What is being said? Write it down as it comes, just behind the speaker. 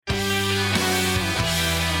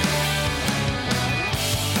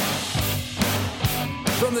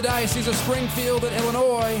the Diocese of Springfield in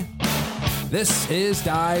Illinois. This is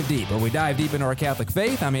Dive Deep, where we dive deep into our Catholic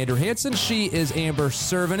faith. I'm Andrew Hansen. She is Amber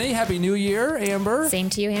Cerveny. Happy New Year, Amber. Same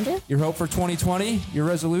to you, Andrew. Your hope for 2020, your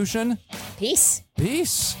resolution? Peace.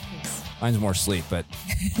 Peace. Mine's more sleep, but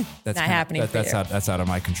that's not happening. That's out of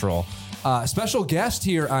my control. Special guest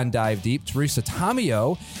here on Dive Deep, Teresa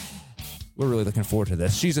Tomeo. We're really looking forward to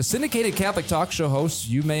this. She's a syndicated Catholic talk show host.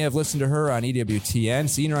 You may have listened to her on EWTN,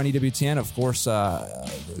 seen her on EWTN, of course,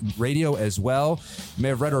 radio as well. You may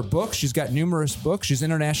have read her books. She's got numerous books. She's an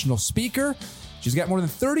international speaker. She's got more than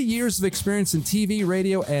 30 years of experience in TV,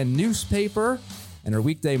 radio, and newspaper. And her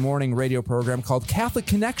weekday morning radio program called Catholic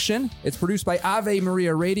Connection. It's produced by Ave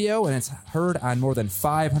Maria Radio, and it's heard on more than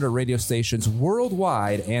 500 radio stations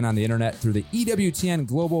worldwide and on the internet through the EWTN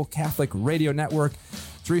Global Catholic Radio Network.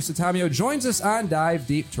 Teresa Tomeo joins us on Dive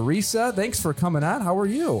Deep. Teresa, thanks for coming on. How are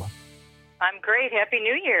you? I'm great. Happy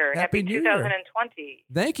New Year. Happy New 2020. Year.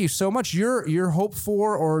 Thank you so much. Your hope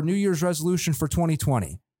for or New Year's resolution for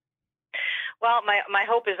 2020? Well, my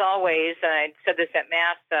hope is always, I said this at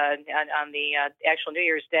Mass on the actual New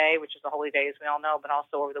Year's Day, which is a holy day, as we all know, but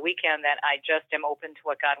also over the weekend, that I just am open to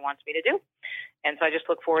what God wants me to do. And so I just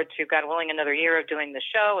look forward to, God willing, another year of doing the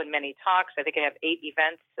show and many talks. I think I have 8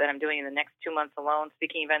 events that I'm doing in the next 2 months alone,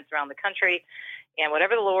 speaking events around the country. And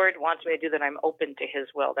whatever the Lord wants me to do, that I'm open to His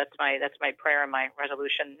will. That's my prayer and my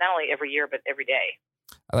resolution, not only every year, but every day.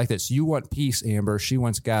 I like this. You want peace, Amber. She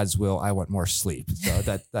wants God's will. I want more sleep. So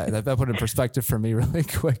that put in perspective for me really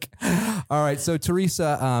quick. All right. So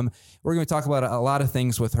Teresa, we're going to talk about a lot of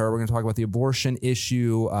things with her. We're going to talk about the abortion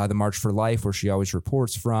issue, the March for Life, where she always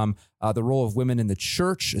reports from, the role of women in the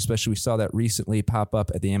church, especially we saw that recently pop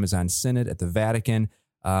up at the Amazon Synod at the Vatican.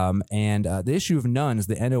 And the issue of nuns,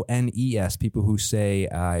 the N-O-N-E-S, people who say,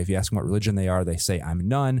 if you ask them what religion they are, they say, I'm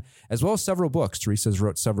none, as well as several books. Teresa's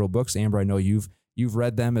wrote several books. Amber, I know you've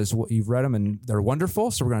read them you've read them, and they're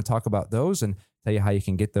wonderful. So we're going to talk about those and tell you how you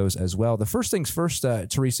can get those as well. The first things first,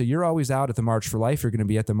 Teresa, you're always out at the March for Life. You're going to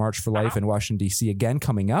be at the March for Life in Washington, D.C. again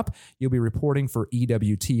coming up. You'll be reporting for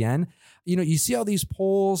EWTN. You know, you see all these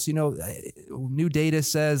polls, new data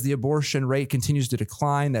says the abortion rate continues to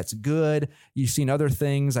decline. That's good. You've seen other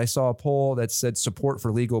things. I saw a poll that said support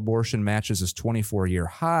for legal abortion matches his 24-year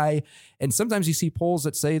high. And sometimes you see polls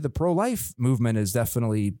that say the pro-life movement is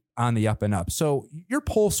definitely on the up and up. So your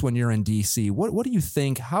pulse when you're in D.C., what do you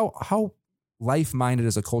think? How life-minded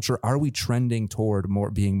as a culture are we trending toward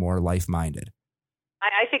being more life-minded?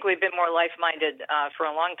 I think we've been more life-minded for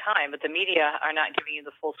a long time, but the media are not giving you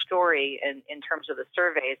the full story in terms of the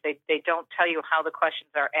surveys. They don't tell you how the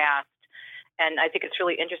questions are asked. And I think it's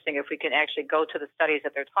really interesting if we can actually go to the studies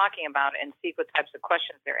that they're talking about and see what types of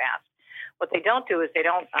questions they're asked. What they don't do is they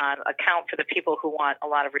don't account for the people who want a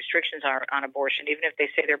lot of restrictions on abortion, even if they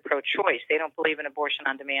say they're pro-choice. They don't believe in abortion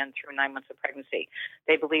on demand through 9 months of pregnancy.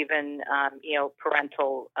 They believe in,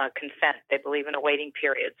 parental consent. They believe in a waiting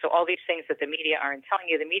period. So all these things that the media aren't telling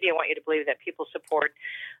you, the media want you to believe that people support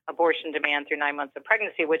abortion demand through 9 months of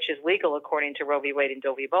pregnancy, which is legal according to Roe v. Wade and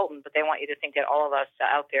Doe v. Bolton, but they want you to think that all of us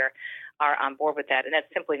out there are on board with that, and that's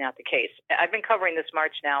simply not the case. I've been covering this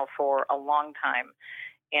march now for a long time.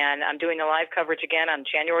 And I'm doing the live coverage again on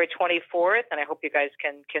January 24th, and I hope you guys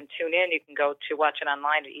can tune in. You can go to watch it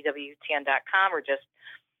online at EWTN.com or just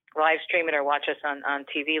live stream it or watch us on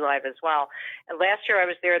TV live as well. And last year I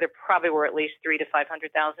was there. There probably were at least 300,000 to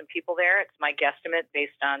 500,000 people there. It's my guesstimate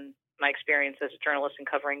based on my experience as a journalist in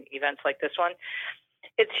covering events like this one.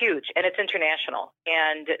 It's huge, and it's international,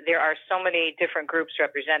 and there are so many different groups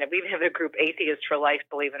represented. We even have a group, Atheists for Life,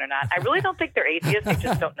 believe it or not. I really don't think they're atheists. They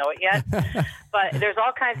just don't know it yet. But there's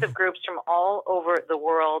all kinds of groups from all over the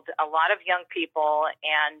world, a lot of young people,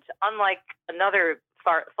 and unlike another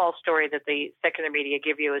false story that the secular media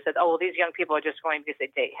give you is that, these young people are just going because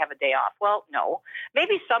they have a day off. Well, no.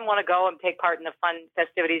 Maybe some want to go and take part in the fun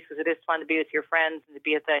festivities because it is fun to be with your friends and to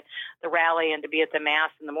be at the rally and to be at the Mass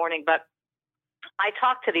in the morning, but I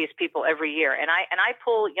talk to these people every year, and I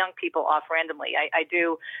pull young people off randomly. I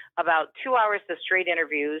do about 2 hours of straight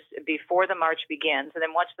interviews before the march begins, and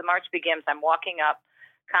then once the march begins, I'm walking up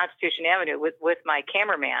Constitution Avenue with my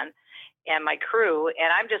cameraman and my crew, and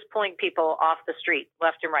I'm just pulling people off the street,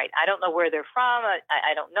 left and right. I don't know where they're from.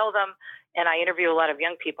 I don't know them, and I interview a lot of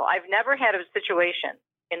young people. I've never had a situation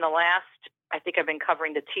in the last, I think I've been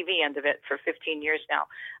covering the TV end of it for 15 years now.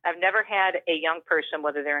 I've never had a young person,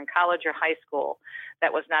 whether they're in college or high school,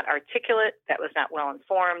 that was not articulate, that was not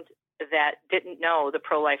well-informed, that didn't know the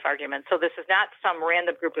pro-life argument. So this is not some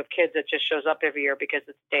random group of kids that just shows up every year because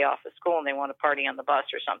it's a day off of school and they want to party on the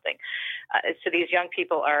bus or something. So these young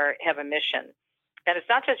people have a mission. And it's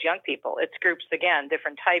not just young people. It's groups, again,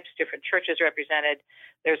 different types, different churches represented.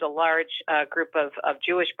 There's a large group of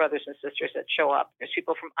Jewish brothers and sisters that show up. There's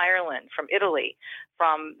people from Ireland, from Italy,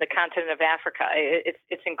 from the continent of Africa.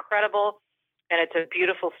 It's incredible, and it's a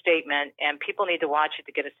beautiful statement, and people need to watch it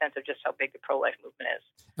to get a sense of just how big the pro-life movement is.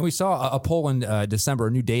 And we saw a poll in December,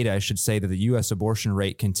 new data, I should say, that the U.S. abortion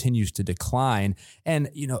rate continues to decline. And,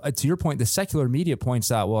 to your point, the secular media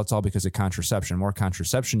points out, well, it's all because of contraception, more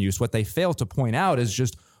contraception use. What they fail to point out is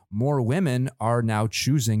just more women are now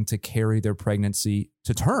choosing to carry their pregnancy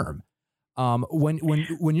to term.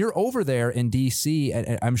 When you're over there in D.C.,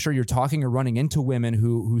 and I'm sure you're talking or running into women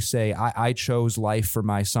who say, I chose life for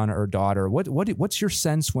my son or daughter. What's your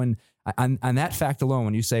sense when on that fact alone,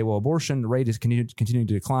 when you say, well, abortion rate is continuing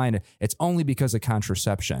to decline, it's only because of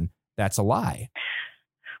contraception? That's a lie.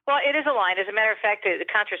 Well, it is a lie. As a matter of fact, the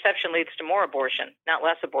contraception leads to more abortion, not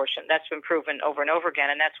less abortion. That's been proven over and over again,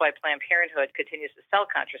 and that's why Planned Parenthood continues to sell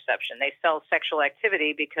contraception. They sell sexual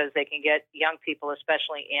activity because they can get young people,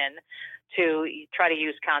 especially to try to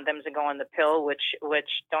use condoms and go on the pill, which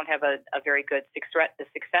don't have a very good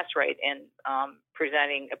success rate in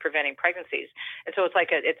preventing pregnancies. And so it's like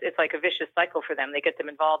a vicious cycle for them. They get them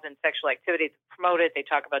involved in sexual activity, promote it. They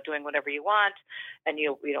talk about doing whatever you want, and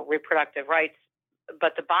reproductive rights.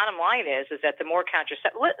 But the bottom line is that the more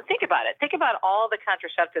think about it. Think about all the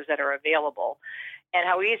contraceptives that are available and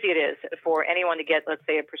how easy it is for anyone to get, let's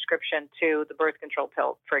say, a prescription to the birth control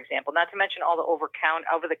pill, for example, not to mention all the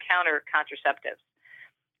over-the-counter contraceptives.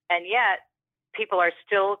 And yet, people are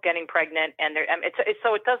still getting pregnant, and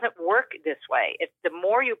so it doesn't work this way. The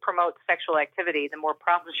more you promote sexual activity, the more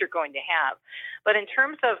problems you're going to have. But in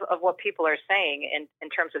terms of what people are saying in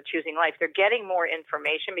terms of choosing life, they're getting more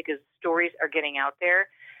information because stories are getting out there.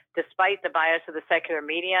 Despite the bias of the secular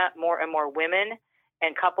media, more and more women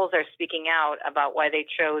and couples are speaking out about why they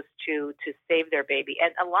chose to save their baby.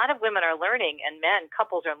 And a lot of women are learning, and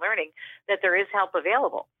couples are learning, that there is help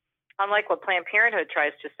available. Unlike what Planned Parenthood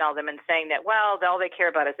tries to sell them and saying that, well, all they care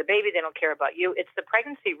about is the baby, they don't care about you. It's the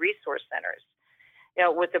pregnancy resource centers,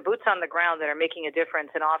 with the boots on the ground that are making a difference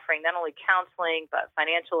and offering not only counseling, but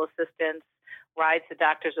financial assistance, rides to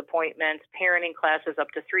doctor's appointments, parenting classes up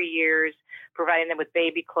to 3 years, providing them with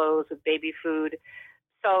baby clothes, with baby food.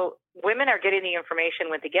 So women are getting the information.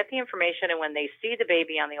 When they get the information and when they see the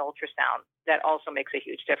baby on the ultrasound, that also makes a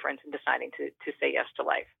huge difference in deciding to say yes to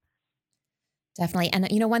life. Definitely. And,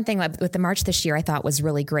 one thing with the march this year I thought was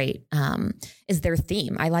really great is their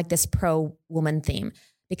theme. I like this pro-woman theme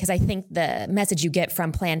because I think the message you get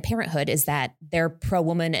from Planned Parenthood is that they're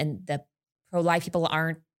pro-woman and the pro-life people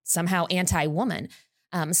aren't somehow anti-woman.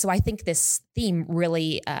 So I think this theme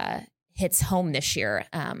really hits home this year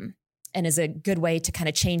and is a good way to kind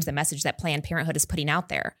of change the message that Planned Parenthood is putting out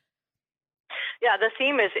there. Yeah, the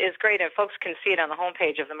theme is great, and folks can see it on the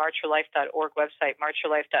homepage of the marchforlife.org website,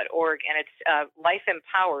 marchforlife.org, and it's Life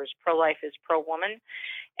Empowers, Pro-Life is Pro-Woman.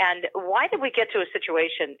 And why did we get to a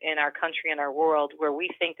situation in our country and our world where we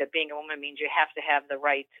think that being a woman means you have to have the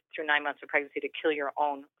right through 9 months of pregnancy to kill your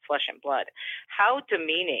own flesh and blood? How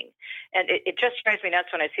demeaning. And it just drives me nuts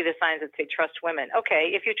when I see the signs that say trust women.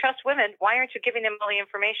 Okay, if you trust women, why aren't you giving them all the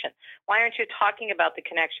information? Why aren't you talking about the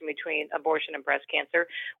connection between abortion and breast cancer?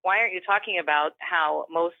 Why aren't you talking about how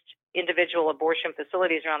most individual abortion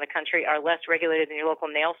facilities around the country are less regulated than your local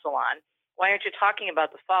nail salon? Why aren't you talking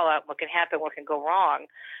about the fallout, what can happen, what can go wrong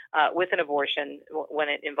with an abortion when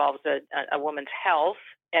it involves a woman's health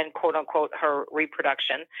and, quote unquote, her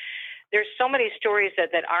reproduction? There's so many stories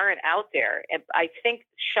that aren't out there. And I think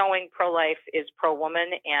showing pro-life is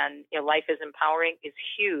pro-woman and life is empowering is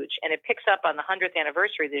huge. And it picks up on the 100th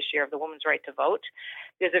anniversary this year of the woman's right to vote.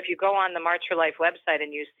 Because if you go on the March for Life website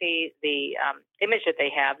and you see the image that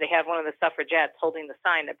they have one of the suffragettes holding the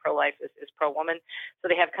sign that pro-life is pro-woman.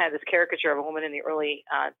 So they have kind of this caricature of a woman in the early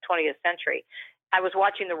 20th century. I was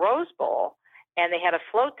watching the Rose Bowl, and they had a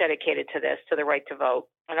float dedicated to this, to the right to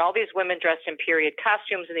vote. And all these women dressed in period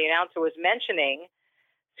costumes, and the announcer was mentioning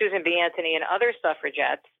Susan B. Anthony and other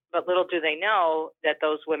suffragettes, but little do they know that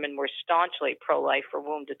those women were staunchly pro-life from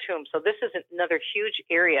womb to tomb. So this is another huge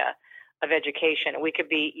area of education. And we could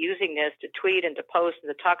be using this to tweet and to post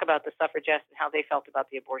and to talk about the suffragettes and how they felt about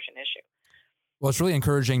the abortion issue. Well, it's really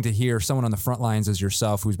encouraging to hear someone on the front lines as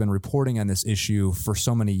yourself who's been reporting on this issue for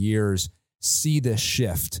so many years see this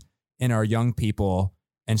shift in our young people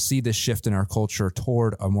and see this shift in our culture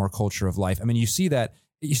toward a more culture of life. I mean, you see it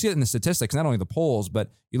in the statistics, not only the polls,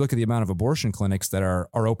 but you look at the amount of abortion clinics that are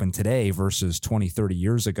open today versus 20, 30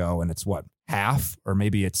 years ago. And it's half, or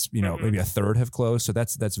maybe it's, maybe a third have closed. So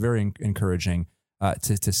that's very encouraging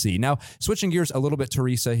to see. Now, switching gears a little bit,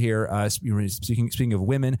 Teresa here, speaking of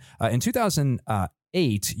women, in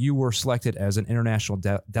 2008, you were selected as an international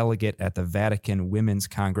delegate at the Vatican Women's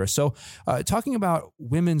Congress. So talking about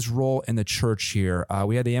women's role in the church here,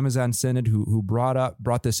 we had the Amazon Synod who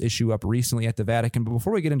brought this issue up recently at the Vatican. But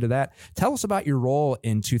before we get into that, tell us about your role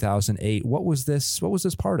in 2008. What was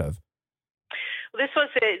this part of? Well, this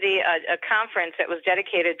was a conference that was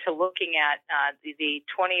dedicated to looking at the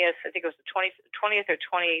 20th, I think it was the 20th or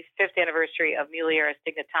 25th anniversary of Mulieris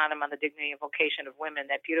Dignitatem on the dignity and vocation of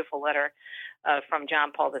women, that beautiful letter from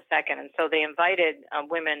John Paul II. And so they invited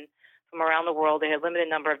women from around the world. They had a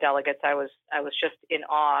limited number of delegates. I was just in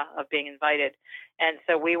awe of being invited. And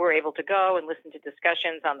so we were able to go and listen to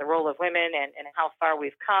discussions on the role of women and how far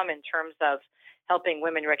we've come in terms of helping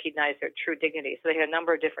women recognize their true dignity. So they had a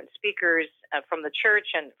number of different speakers from the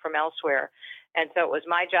church and from elsewhere. And so it was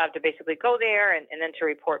my job to basically go there and then to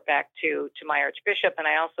report back to my Archbishop. And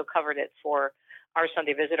I also covered it for our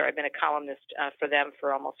Sunday Visitor. I've been a columnist for them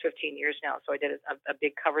for almost 15 years now. So I did a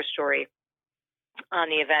big cover story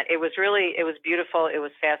on the event. It was beautiful. It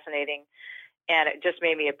was fascinating. And it just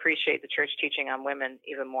made me appreciate the church teaching on women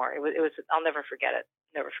even more. It was I'll never forget it.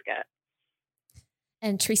 Never forget it.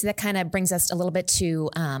 And Teresa, that kind of brings us a little bit to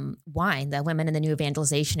WINE, the Women in the New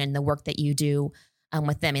Evangelization, and the work that you do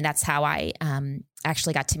with them. I mean, that's how I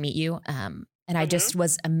actually got to meet you. And I just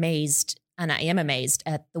was amazed, and I am amazed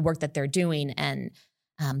at the work that they're doing and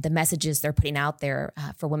the messages they're putting out there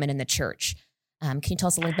for women in the church. Can you tell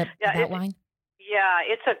us a little bit about WINE? Yeah,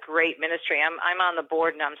 it's a great ministry. I'm on the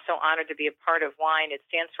board, and I'm so honored to be a part of WINE. It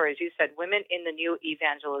stands for, as you said, Women in the New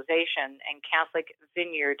Evangelization, and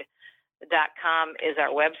CatholicVineyard.com is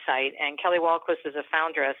our website, and Kelly Walquist is a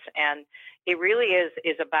foundress, and it really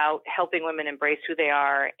is about helping women embrace who they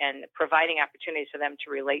are and providing opportunities for them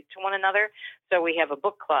to relate to one another. So we have a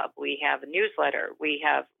book club, we have a newsletter, we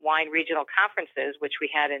have WINE regional conferences, which we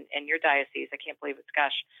had in your diocese. I can't believe it's,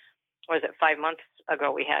 5 months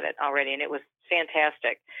ago we had it already, and it was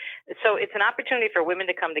fantastic. So it's an opportunity for women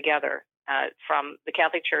to come together from the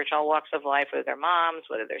Catholic Church, all walks of life, whether they're moms,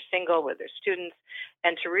 whether they're single, whether they're students,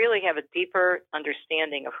 and to really have a deeper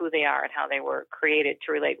understanding of who they are and how they were created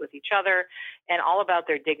to relate with each other, and all about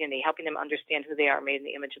their dignity, helping them understand who they are, made in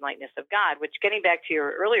the image and likeness of God, which, getting back to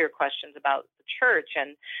your earlier questions about the church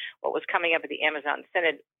and what was coming up at the Amazon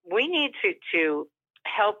Synod, we need to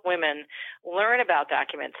help women learn about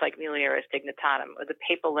documents like Mulieris Dignitatem or the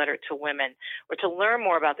papal letter to women, or to learn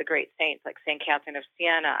more about the great saints like St. Catherine of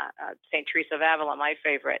Siena, St. Teresa of Avila, my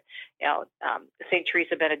favorite, St.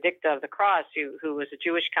 Teresa Benedicta of the Cross, who was a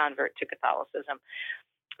Jewish convert to Catholicism.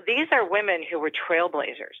 These are women who were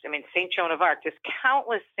trailblazers. I mean, St. Joan of Arc, there's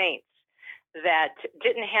countless saints that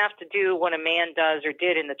didn't have to do what a man does or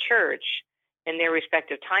did in the church in their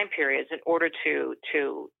respective time periods in order to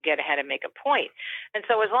get ahead and make a point. And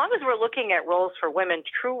so as long as we're looking at roles for women,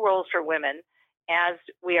 true roles for women, as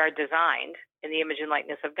we are designed in the image and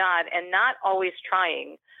likeness of God, and not always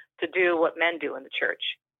trying to do what men do in the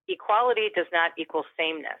church. Equality does not equal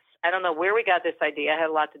sameness. I don't know where we got this idea. It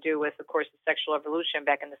had a lot to do with, of course, the sexual revolution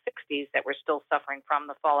back in the 60s that we're still suffering from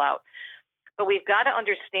the fallout. But we've got to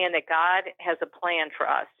understand that God has a plan for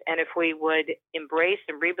us. And if we would embrace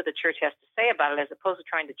and read what the church has to say about it, as opposed to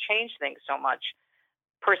trying to change things so much,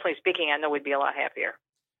 personally speaking, I know we'd be a lot happier.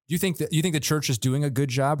 Do you think the church is doing a good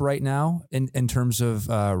job right now in terms of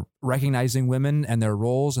recognizing women and their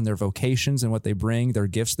roles and their vocations and what they bring, their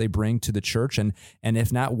gifts they bring to the church? And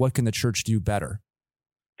if not, what can the church do better?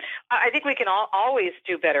 I think we can always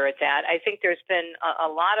do better at that. I think there's been a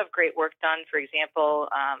lot of great work done. For example,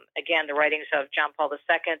 again, the writings of John Paul II,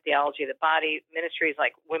 Theology of the Body, ministries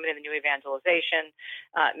like Women in the New Evangelization,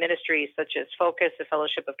 ministries such as Focus, the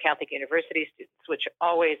Fellowship of Catholic University Students, which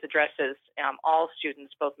always addresses all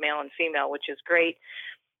students, both male and female, which is great.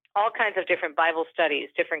 All kinds of different Bible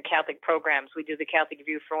studies, different Catholic programs. We do the Catholic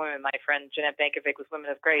View for Women. My friend Jeanette Bankovic with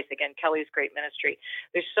Women of Grace. Again, Kelly's great ministry.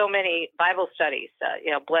 There's so many Bible studies.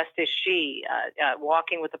 Blessed is She,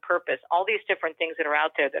 Walking with a Purpose. All these different things that are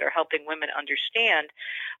out there that are helping women understand.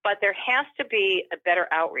 But there has to be a better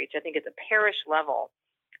outreach, I think, at the parish level,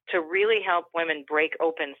 to really help women break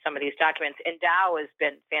open some of these documents. And Dow has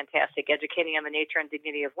been fantastic, educating on the nature and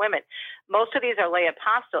dignity of women. Most of these are lay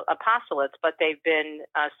apostolates, but they've been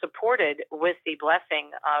supported with the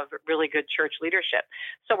blessing of really good church leadership.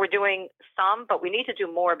 So we're doing some, but we need to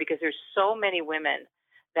do more, because there's so many women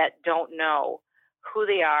that don't know who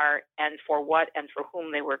they are and for what and for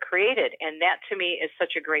whom they were created. And that, to me, is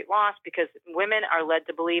such a great loss, because women are led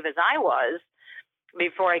to believe, as I was,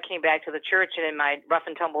 before I came back to the church and in my rough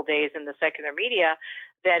and tumble days in the secular media,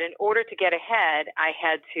 that in order to get ahead, I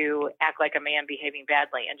had to act like a man behaving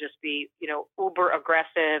badly and just be, uber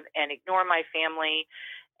aggressive and ignore my family.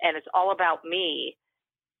 And it's all about me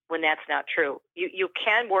when that's not true. You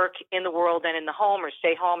can work in the world and in the home or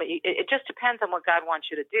stay home. It just depends on what God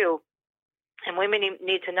wants you to do. And women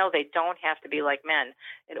need to know they don't have to be like men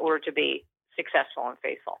in order to be successful and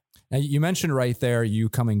faithful. Now, you mentioned right there, you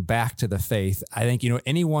coming back to the faith. I think,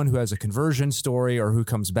 anyone who has a conversion story or who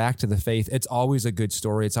comes back to the faith, it's always a good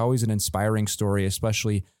story. It's always an inspiring story,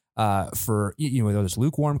 especially for, whether it's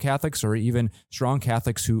lukewarm Catholics or even strong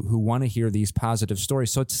Catholics who want to hear these positive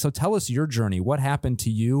stories. So tell us your journey. What happened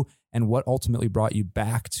to you and what ultimately brought you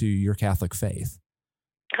back to your Catholic faith?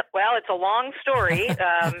 Well, it's a long story.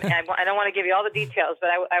 I don't want to give you all the details, but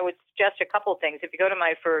I would suggest a couple of things. If you go to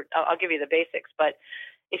I'll give you the basics, but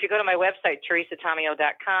if you go to my website,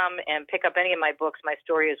 teresatomeo.com, and pick up any of my books, my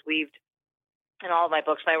story is weaved in all of my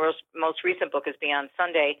books. My most recent book is Beyond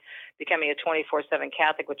Sunday, Becoming a 24/7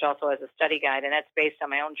 Catholic, which also has a study guide, and that's based on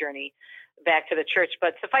my own journey back to the church.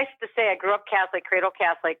 But suffice to say, I grew up Catholic, cradle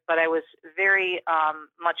Catholic, but I was very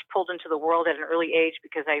much pulled into the world at an early age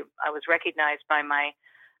because I was recognized by my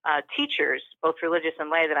teachers, both religious and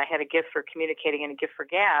lay, that I had a gift for communicating and a gift for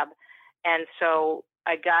gab. And so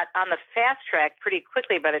I got on the fast track pretty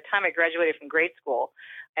quickly. By the time I graduated from grade school,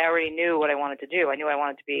 I already knew what I wanted to do. I knew I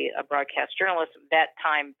wanted to be a broadcast journalist. At that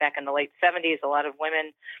time, back in the late 70s, a lot of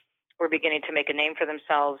women were beginning to make a name for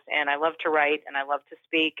themselves. And I loved to write and I loved to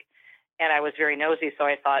speak. And I was very nosy. So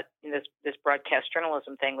I thought this broadcast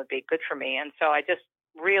journalism thing would be good for me. And so I just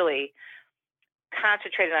really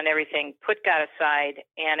concentrated on everything, put God aside,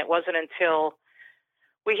 and it wasn't until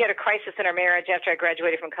we had a crisis in our marriage after I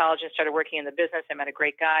graduated from college and started working in the business. I met a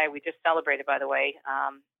great guy. We just celebrated, by the way.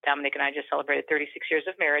 Dominic and I just celebrated 36 years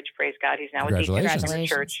of marriage. Praise God. He's now a deacon in the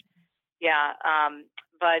church. Yeah.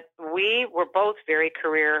 But we were both very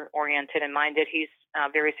career-oriented and minded. He's a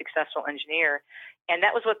very successful engineer. And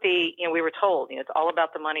that was what we were told. It's all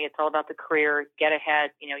about the money. It's all about the career. Get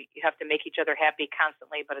ahead. You have to make each other happy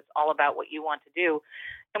constantly, but it's all about what you want to do.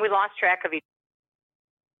 And we lost track of each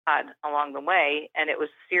other along the way. And it was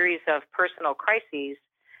a series of personal crises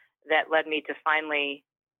that led me to finally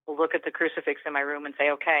look at the crucifix in my room and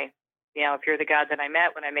say, okay, if you're the God that I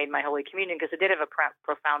met when I made my Holy Communion, because I did have a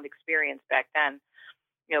profound experience back then,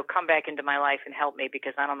 come back into my life and help me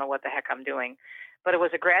because I don't know what the heck I'm doing. But it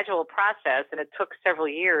was a gradual process, and it took several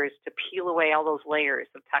years to peel away all those layers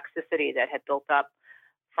of toxicity that had built up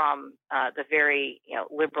from the very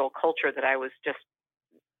liberal culture that I was just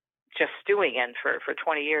stewing in for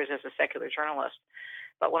 20 years as a secular journalist.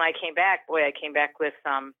 But when I came back, I came back with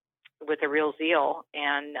a real zeal,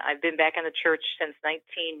 and I've been back in the church since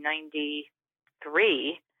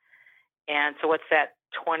 1993. And so what's that,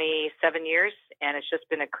 27 years? And it's just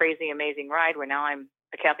been a crazy, amazing ride where now I'm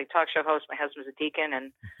a Catholic talk show host. My husband's a deacon.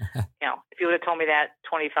 And, if you would have told me that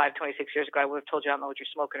 25, 26 years ago, I would have told you I don't know what you're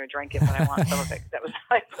smoking or drinking, but I want some of it. That was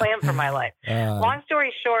my plan for my life. Long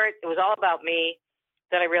story short, it was all about me.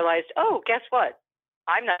 Then I realized, guess what?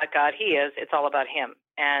 I'm not God. He is. It's all about him.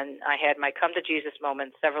 And I had my come to Jesus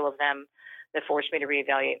moments, several of them that forced me to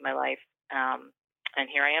reevaluate my life. And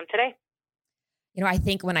here I am today. I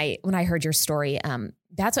think when I heard your story,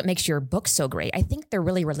 that's what makes your book so great. I think they're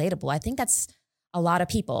really relatable. I think that's a lot of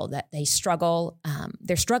people that they struggle.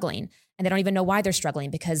 They're struggling and they don't even know why they're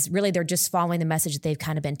struggling because really they're just following the message that they've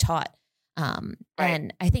kind of been taught. Right.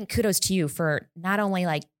 And I think kudos to you for not only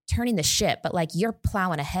like turning the ship, but like you're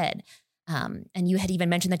plowing ahead. And you had even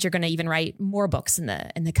mentioned that you're going to even write more books in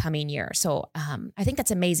the coming year. So I think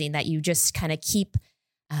that's amazing that you just kind of keep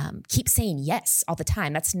saying yes all the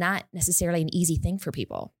time. That's not necessarily an easy thing for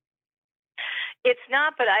people. It's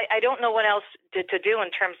not, but I don't know what else to do in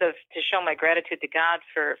terms of to show my gratitude to God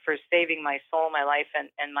for saving my soul, my life,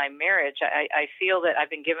 and my marriage. I feel that I've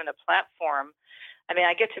been given a platform. I mean,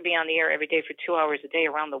 I get to be on the air every day for 2 hours a day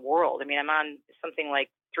around the world. I mean, I'm on something like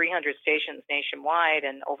 300 stations nationwide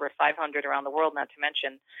and over 500 around the world, not to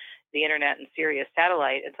mention the internet and Sirius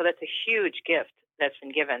satellite. And so that's a huge gift that's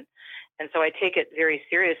been given. And so I take it very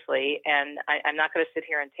seriously, and I'm not going to sit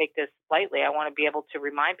here and take this lightly. I want to be able to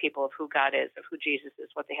remind people of who God is, of who Jesus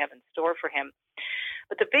is, what they have in store for him.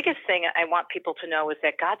 But the biggest thing I want people to know is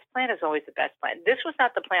that God's plan is always the best plan. This was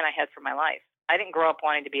not the plan I had for my life. I didn't grow up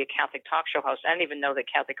wanting to be a Catholic talk show host. I didn't even know that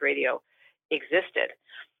Catholic radio existed.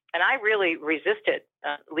 And I really resisted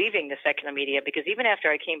leaving the secular media because even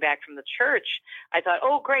after I came back from the church, I thought,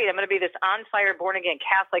 oh, great, I'm going to be this on-fire, born-again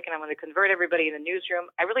Catholic, and I'm going to convert everybody in the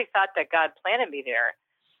newsroom. I really thought that God planted me there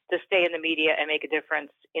to stay in the media and make a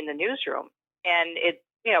difference in the newsroom. And it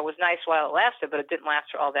was nice while it lasted, but it didn't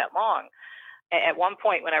last for all that long. At one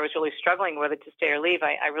point when I was really struggling whether to stay or leave,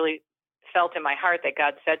 I really felt in my heart that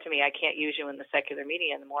God said to me, I can't use you in the secular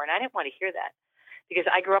media anymore. And I didn't want to hear that because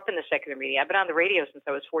I grew up in the secular media. I've been on the radio since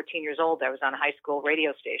I was 14 years old. I was on a high school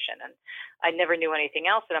radio station and I never knew anything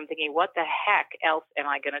else. And I'm thinking, what the heck else am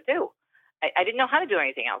I going to do? I didn't know how to do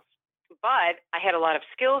anything else. But I had a lot of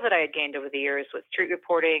skills that I had gained over the years with street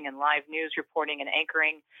reporting and live news reporting and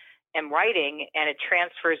anchoring and writing, and it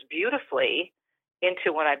transfers beautifully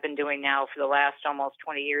into what I've been doing now for the last almost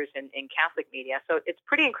 20 years in Catholic media. So it's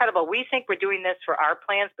pretty incredible. We think we're doing this for our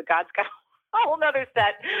plans, but God's got a whole nother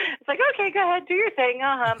set. It's like, okay, go ahead, do your thing.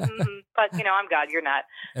 But, I'm God, you're not.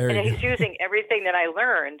 And he's using everything that I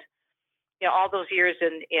learned, all those years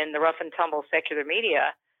in the rough and tumble secular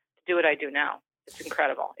media to do what I do now. It's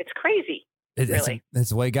incredible. It's crazy. Really. That's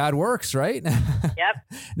the way God works, right?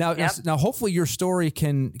 Yep. Now, hopefully your story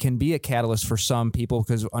can be a catalyst for some people,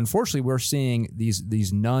 because unfortunately we're seeing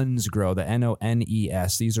these nuns grow, the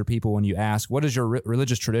NONES. These are people, when you ask, what is your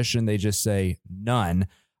religious tradition? They just say none.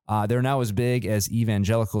 They're now as big as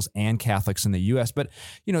evangelicals and Catholics in the U.S. But,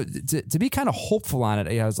 to be kind of hopeful on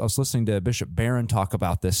it, I was listening to Bishop Barron talk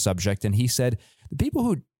about this subject, and he said the people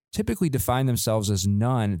who typically define themselves as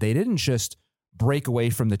none, they didn't just break away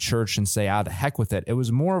from the church and say, the heck with it. It was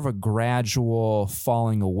more of a gradual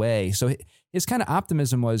falling away. So his kind of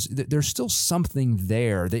optimism was that there's still something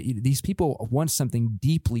there, that these people want something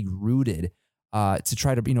deeply rooted to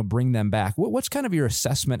try to, bring them back. What's kind of your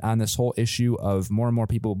assessment on this whole issue of more and more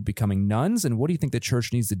people becoming nuns? And what do you think the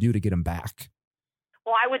church needs to do to get them back?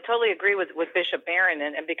 Well, I would totally agree with Bishop Barron,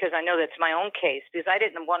 and because I know that's my own case, because I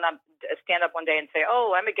didn't want to stand up one day and say,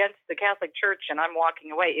 oh, I'm against the Catholic Church and I'm walking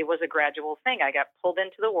away. It was a gradual thing. I got pulled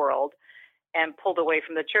into the world and pulled away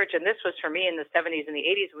from the church. And this was for me in the 70s and the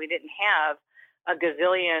 80s. We didn't have a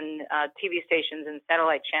gazillion TV stations and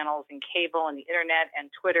satellite channels and cable and the internet and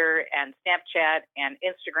Twitter and Snapchat and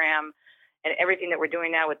Instagram and everything that we're doing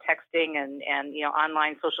now with texting and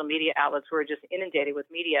online social media outlets. We're just inundated with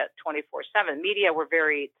media 24/7. Media were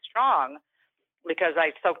very strong because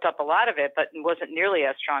I soaked up a lot of it, but it wasn't nearly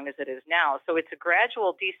as strong as it is now. So it's a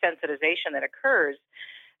gradual desensitization that occurs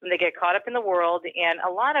when they get caught up in the world. And a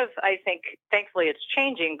lot of, I think, thankfully it's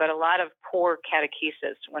changing, but a lot of poor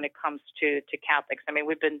catechesis when it comes to Catholics. I mean,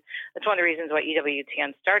 that's one of the reasons why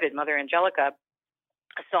EWTN started. Mother Angelica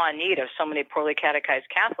saw a need of so many poorly catechized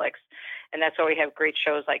Catholics. And that's why we have great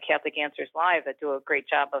shows like Catholic Answers Live that do a great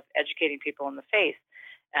job of educating people in the faith.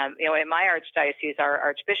 In my archdiocese, our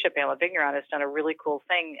Archbishop, Ala Vigneron, has done a really cool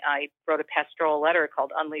thing. He wrote a pastoral letter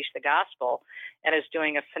called Unleash the Gospel and is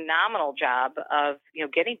doing a phenomenal job of,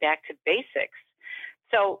 getting back to basics.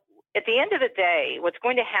 So at the end of the day, what's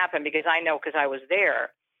going to happen, because I know because I was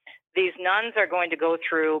there, these nuns are going to go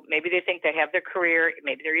through, maybe they think they have their career,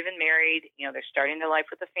 maybe they're even married, they're starting their life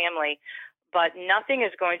with a family, but nothing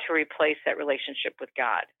is going to replace that relationship with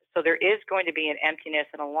God. So there is going to be an emptiness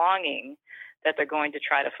and a longing that they're going to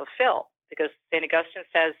try to fulfill, because St. Augustine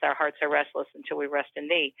says our hearts are restless until we rest in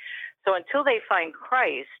thee. So until they find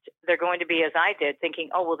Christ, they're going to be, as I did,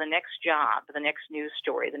 thinking, oh, well, the next job, the next news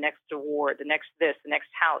story, the next award, the next this, the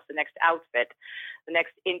next house, the next outfit, the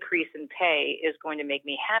next increase in pay is going to make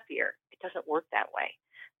me happier. It doesn't work that way.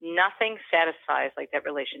 Nothing satisfies like that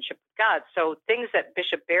relationship with God. So things that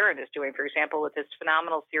Bishop Barron is doing, for example, with his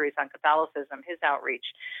phenomenal series on Catholicism, his outreach,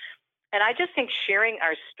 and I just think sharing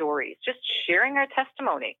our stories, just sharing our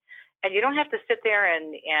testimony. And you don't have to sit there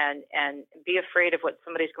and be afraid of what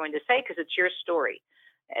somebody's going to say, because it's your story.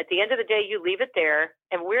 At the end of the day, you leave it there,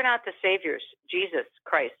 and we're not the saviors. Jesus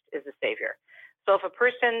Christ is the savior. So if a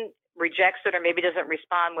person rejects it or maybe doesn't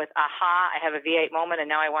respond with, aha, I have a V8 moment and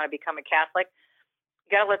now I want to become a Catholic,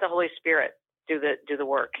 you got to let the Holy Spirit do the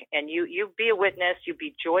work. And you be a witness, you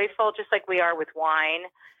be joyful, just like we are with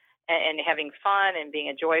wine, and having fun and being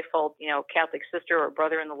a joyful, Catholic sister or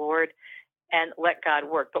brother in the Lord, and let God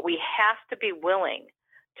work. But we have to be willing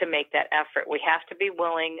to make that effort. We have to be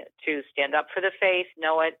willing to stand up for the faith,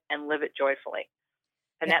 know it, and live it joyfully.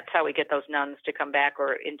 And that's how we get those nuns to come back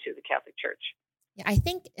or into the Catholic Church. Yeah, I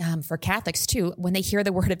think for Catholics too, when they hear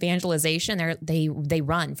the word evangelization, they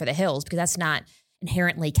run for the hills, because that's not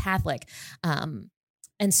inherently Catholic.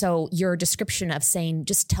 And so your description of saying,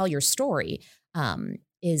 just tell your story,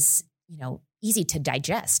 is, easy to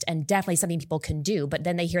digest and definitely something people can do. But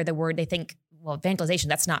then they hear the word, they think, well, evangelization,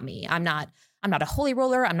 that's not me. I'm not a holy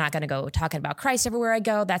roller. I'm not going to go talking about Christ everywhere I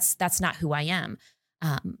go. That's not who I am.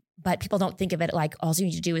 But people don't think of it like all you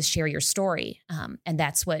need to do is share your story. And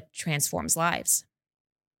that's what transforms lives.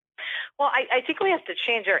 Well, I think we have to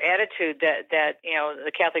change our attitude that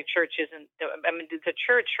the Catholic Church isn't. I mean, the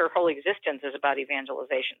Church, her whole existence is about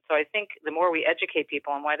evangelization. So I think the more we educate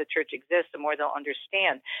people on why the Church exists, the more they'll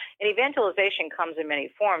understand. And evangelization comes in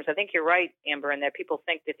many forms. I think you're right, Amber, in that people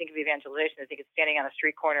think of evangelization, they think it's standing on a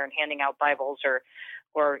street corner and handing out Bibles or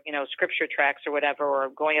scripture tracts or whatever,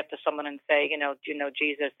 or going up to someone and say, do you know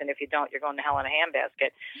Jesus? And if you don't, you're going to hell in a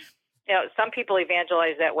handbasket. Some people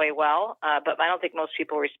evangelize that way well, but I don't think most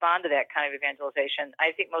people respond to that kind of evangelization.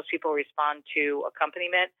 I think most people respond to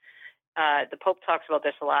accompaniment. The Pope talks about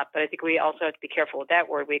this a lot, but I think we also have to be careful with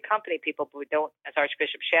that word. We accompany people, but we don't, as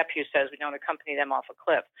Archbishop Chaput says, we don't accompany them off a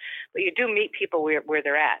cliff. But you do meet people where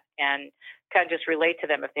they're at and kind of just relate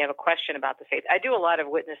to them if they have a question about the faith. I do a lot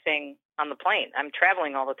of witnessing on the plane. I'm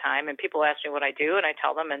traveling all the time, and people ask me what I do, and I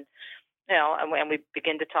tell them, and we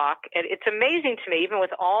begin to talk. And it's amazing to me, even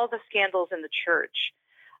with all the scandals in the Church,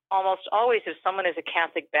 almost always if someone has a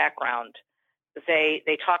Catholic background,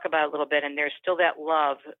 they talk about it a little bit, and there's still that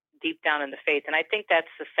love deep down in the faith. And I think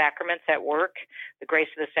that's the sacraments at work, the grace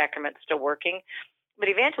of the sacrament still working. But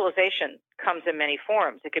evangelization comes in many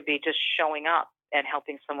forms. It could be just showing up and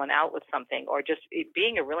helping someone out with something, or just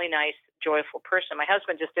being a really nice, joyful person. My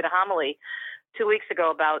husband just did a homily 2 weeks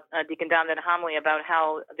ago about Deacon Dom did a homily about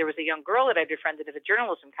how there was a young girl that I befriended at a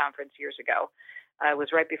journalism conference years ago. It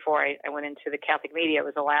was right before I went into the Catholic media. It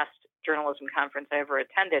was the last journalism conference I ever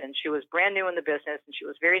attended, and she was brand new in the business, and she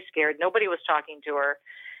was very scared. Nobody was talking to her.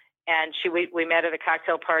 And we met at a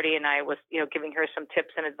cocktail party, and I was, giving her some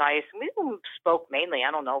tips and advice. And we spoke mainly,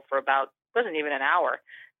 I don't know, for about, wasn't even an hour,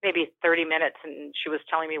 maybe 30 minutes. And she was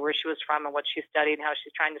telling me where she was from and what she studied and how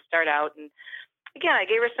she's trying to start out. And again, I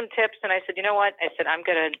gave her some tips, and I said, you know what? I said, I'm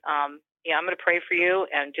going to pray for you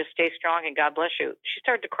and just stay strong and God bless you. She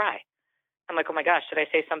started to cry. I'm like, oh my gosh, did I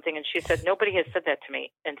say something? And she said, nobody has said that to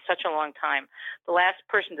me in such a long time. The last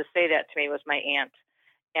person to say that to me was my aunt.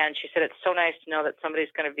 And she said, it's so nice to know that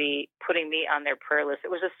somebody's going to be putting me on their prayer list.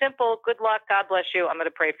 It was a simple, good luck, God bless you, I'm going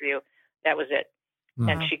to pray for you. That was it. Mm-hmm.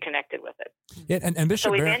 And she connected with it. Yeah, and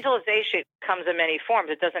Bishop so evangelization comes in many forms.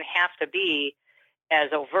 It doesn't have to be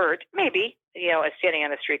as overt. Maybe, as standing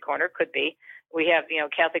on a street corner could be. We have,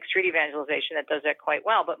 Catholic street evangelization that does that quite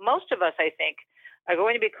well. But most of us, I think, are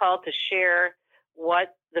going to be called to share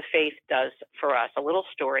what the faith does for us, a little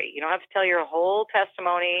story. You don't have to tell your whole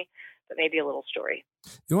testimony, but maybe a little story.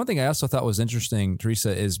 The one thing I also thought was interesting,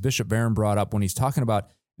 Teresa, is Bishop Barron brought up when he's talking about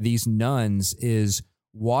these nuns is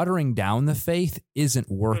watering down the faith isn't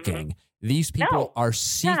working. Mm-hmm. These people are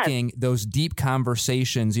seeking those deep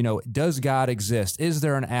conversations. Does God exist? Is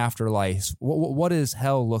there an afterlife? What does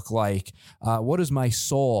hell look like? What is my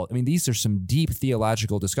soul? I mean, these are some deep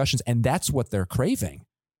theological discussions, and that's what they're craving.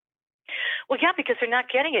 Well, yeah, because they're not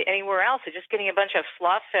getting it anywhere else. They're just getting a bunch of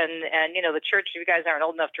fluff. And the church, you guys aren't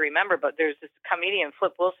old enough to remember, but there's this comedian,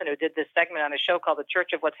 Flip Wilson, who did this segment on a show called The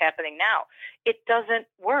Church of What's Happening Now. It doesn't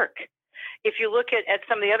work. If you look at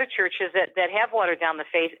some of the other churches that have watered down the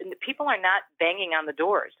faith, people are not banging on the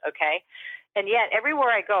doors, okay? And yet, everywhere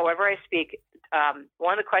I go, wherever I speak,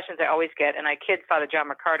 one of the questions I always get, and I kid Father John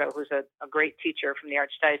Mercado, who's a great teacher from the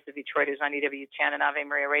Archdiocese of Detroit, who's on EWTN and Ave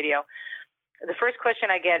Maria Radio. The first question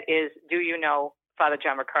I get is, do you know Father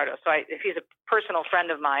John Mercado? So if he's a personal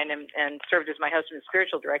friend of mine and served as my husband's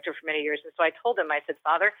spiritual director for many years. And so I told him, I said,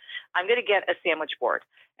 Father, I'm going to get a sandwich board.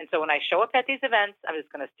 And so when I show up at these events, I'm just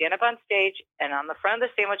going to stand up on stage, and on the front of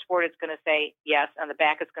the sandwich board, it's going to say yes. On the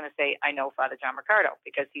back, it's going to say, I know Father John Mercado,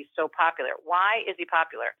 because he's so popular. Why is he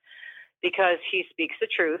popular? Because he speaks the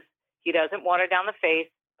truth. He doesn't water down the faith,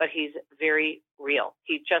 but he's very real.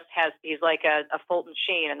 He's like a Fulton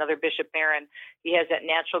Sheen, another Bishop Barron. He has that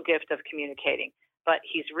natural gift of communicating. But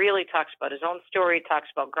he's really talks about his own story, talks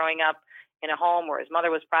about growing up in a home where his mother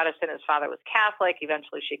was Protestant, his father was Catholic.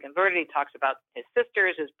 Eventually she converted. He talks about his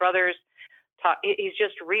sisters, his brothers. He's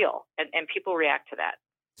just real, and people react to that.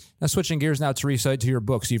 Now, switching gears now, Teresa, to your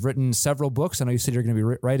books. You've written several books. I know you said you're going to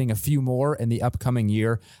be writing a few more in the upcoming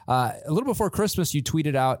year. A little before Christmas, you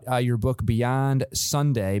tweeted out your book Beyond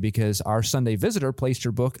Sunday, because our Sunday Visitor placed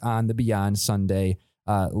your book on the Beyond Sunday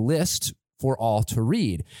list for all to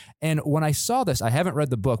read. And when I saw this, I haven't read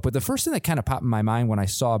the book, but the first thing that kind of popped in my mind when I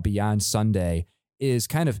saw Beyond Sunday is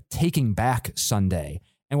kind of taking back Sunday.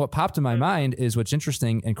 And what popped in my mind is what's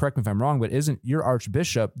interesting, and correct me if I'm wrong, but isn't your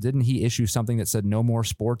Archbishop, didn't he issue something that said no more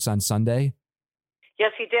sports on Sunday?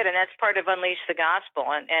 Yes, he did, and that's part of Unleash the Gospel,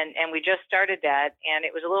 and we just started that, and it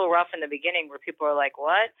was a little rough in the beginning where people were like,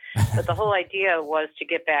 what? But the whole idea was to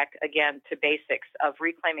get back, again, to basics of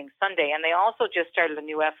reclaiming Sunday, and they also just started a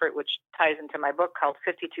new effort, which ties into my book, called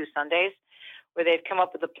 52 Sundays, where they've come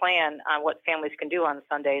up with a plan on what families can do on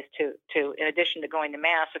Sundays to in addition to going to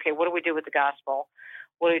Mass, okay, what do we do with the gospel?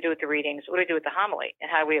 What do we do with the readings? What do we do with the homily? And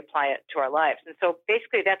how do we apply it to our lives? And so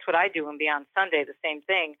basically that's what I do in Beyond Sunday. The same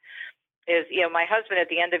thing is, my husband at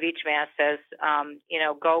the end of each Mass says,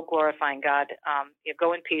 go glorifying God,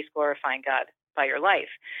 go in peace, glorifying God by your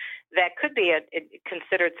life. That could be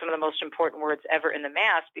considered some of the most important words ever in the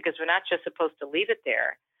Mass, because we're not just supposed to leave it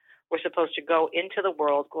there. We're supposed to go into the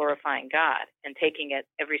world glorifying God and taking it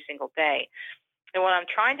every single day. And what I'm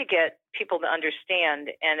trying to get people to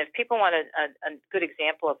understand, and if people want a good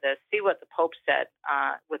example of this, see what the Pope said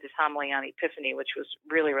with his homily on Epiphany, which was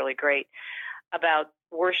really, really great, about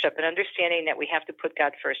worship and understanding that we have to put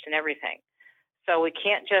God first in everything. So we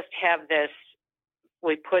can't just have this,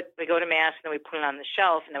 we go to Mass and then we put it on the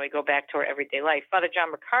shelf and then we go back to our everyday life. Father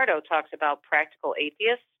John Ricardo talks about practical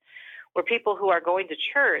atheists, where people who are going to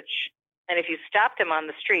church, and if you stopped them on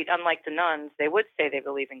the street, unlike the nuns, they would say they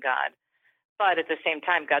believe in God. But at the same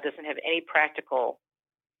time, God doesn't have any practical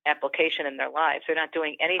application in their lives. They're not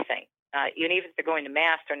doing anything. Even if they're going to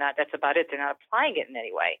Mass, that's about it. They're not applying it in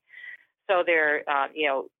any way. So they're,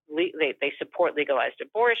 they support legalized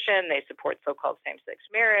abortion. They support so-called same-sex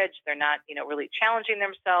marriage. They're not, really challenging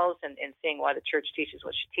themselves and seeing why the church teaches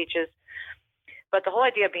what she teaches. But the whole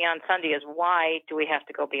idea of Beyond Sunday is, why do we have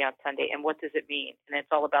to go beyond Sunday, and what does it mean? And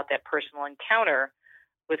it's all about that personal encounter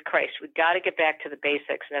with Christ. We've got to get back to the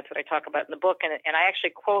basics, and that's what I talk about in the book. And I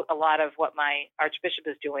actually quote a lot of what my Archbishop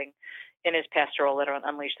is doing in his pastoral letter on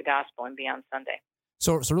Unleash the Gospel and Beyond Sunday.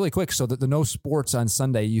 So really quick, so the no sports on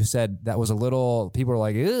Sunday, you said that was a little, people were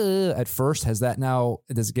like, at first. Has that now,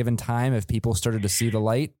 at this given time, if people started to see the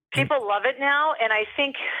light? People love it now, and I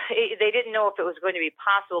think they didn't know if it was going to be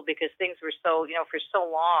possible, because things were so, for so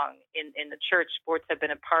long in the church, sports have been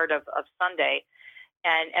a part of Sunday.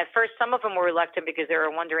 And at first, some of them were reluctant because they were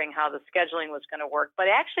wondering how the scheduling was going to work. But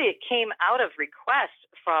actually, it came out of requests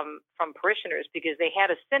from parishioners, because they had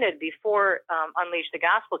a synod before Unleash the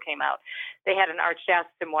Gospel came out. They had an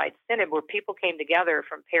archdiocesan-wide synod where people came together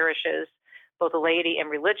from parishes, both the laity and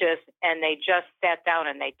religious, and they just sat down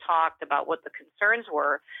and they talked about what the concerns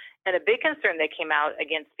were. And a big concern that came out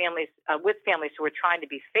against families, with families who were trying to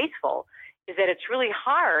be faithful, is that it's really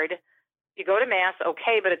hard. You go to Mass,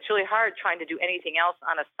 okay, but it's really hard trying to do anything else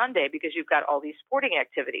on a Sunday because you've got all these sporting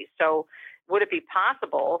activities. So would it be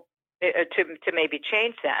possible to maybe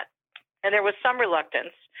change that? And there was some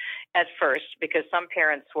reluctance at first, because some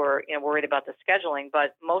parents were worried about the scheduling,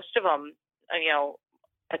 but most of them,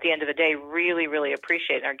 at the end of the day, really, really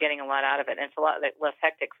appreciate it and are getting a lot out of it. And it's a lot less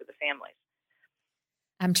hectic for the families.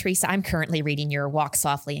 Teresa, I'm currently reading your Walk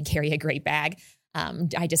Softly and Carry a Great Bag.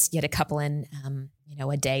 I just get a couple in,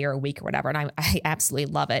 a day or a week or whatever. And I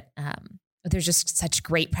absolutely love it. There's just such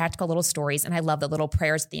great practical little stories. And I love the little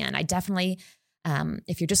prayers at the end. I definitely,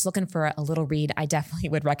 if you're just looking for a little read, I definitely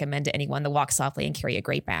would recommend to anyone the Walk Softly and Carry a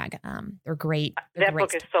Great Bag. They're great. That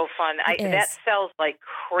book is so fun. That sells like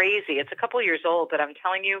crazy. It's a couple of years old, but I'm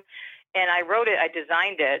telling you, and I wrote it, I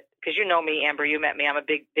designed it, because you know me, Amber, you met me. I'm a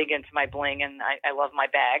big into my bling, and I love my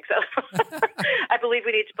bags. So I believe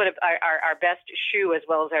we need to put our best shoe as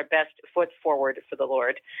well as our best foot forward for the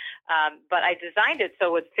Lord. But I designed it so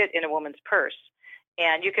it would fit in a woman's purse.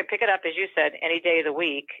 And you can pick it up, as you said, any day of the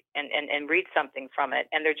week and read something from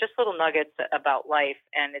it. And they're just little nuggets about life,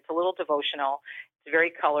 and it's a little devotional. It's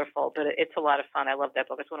very colorful, but it's a lot of fun. I love that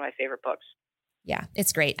book. It's one of my favorite books. Yeah,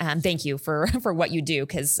 it's great. Thank you for what you do,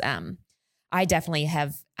 because I definitely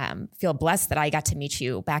have feel blessed that I got to meet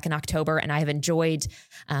you back in October, and I have enjoyed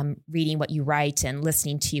reading what you write and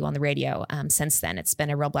listening to you on the radio since then. It's been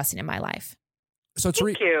a real blessing in my life. So,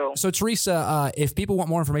 Thank you. So Teresa, if people want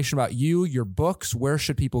more information about you, your books, where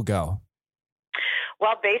should people go?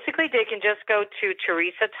 Well, basically, they can just go to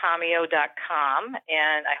teresatomeo.com,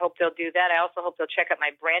 and I hope they'll do that. I also hope they'll check out my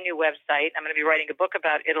brand new website. I'm going to be writing a book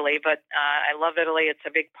about Italy, but I love Italy. It's a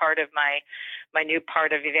big part of my new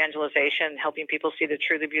part of evangelization, helping people see the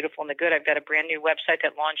true, the beautiful, and the good. I've got a brand new website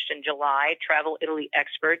that launched in July,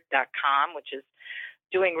 travelitalyexpert.com, which is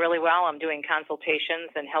doing really well. I'm doing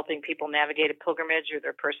consultations and helping people navigate a pilgrimage or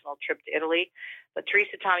their personal trip to Italy. But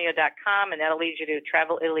teresatomeo.com, and that'll lead you to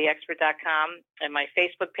travelitalyexpert.com. And my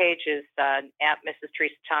Facebook page is at Mrs.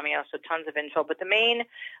 Teresa Tomeo, so tons of info. But the main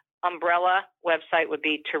umbrella website would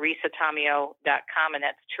be teresatomeo.com, and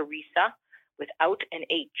that's Teresa without an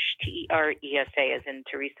H, Teresa, as in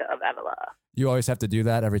Teresa of Avila. You always have to do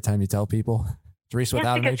that every time you tell people. Teresa Yes,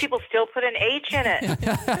 without an because H? people still put an H in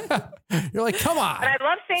it. You're like, come on. And I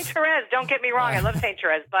love St. Therese. Don't get me wrong. I love St.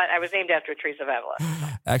 Therese, but I was named after Teresa of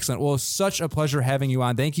Avila. Excellent. Well, such a pleasure having you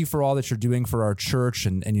on. Thank you for all that you're doing for our church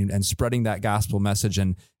and spreading that gospel message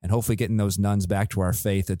and hopefully getting those nuns back to our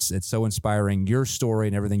faith. It's so inspiring, your story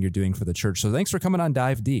and everything you're doing for the church. So thanks for coming on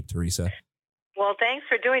Dive Deep, Teresa. Well, thanks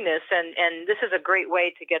for doing this, and this is a great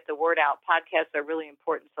way to get the word out. Podcasts are really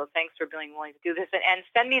important, so thanks for being willing to do this. And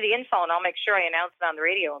send me the info, and I'll make sure I announce it on the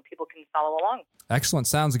radio, and people can follow along. Excellent.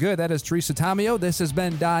 Sounds good. That is Teresa Tomeo. This has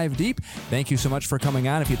been Dive Deep. Thank you so much for coming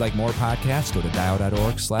on. If you'd like more podcasts, go to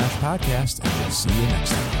dial.org/podcast, and we'll see you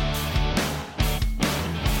next time.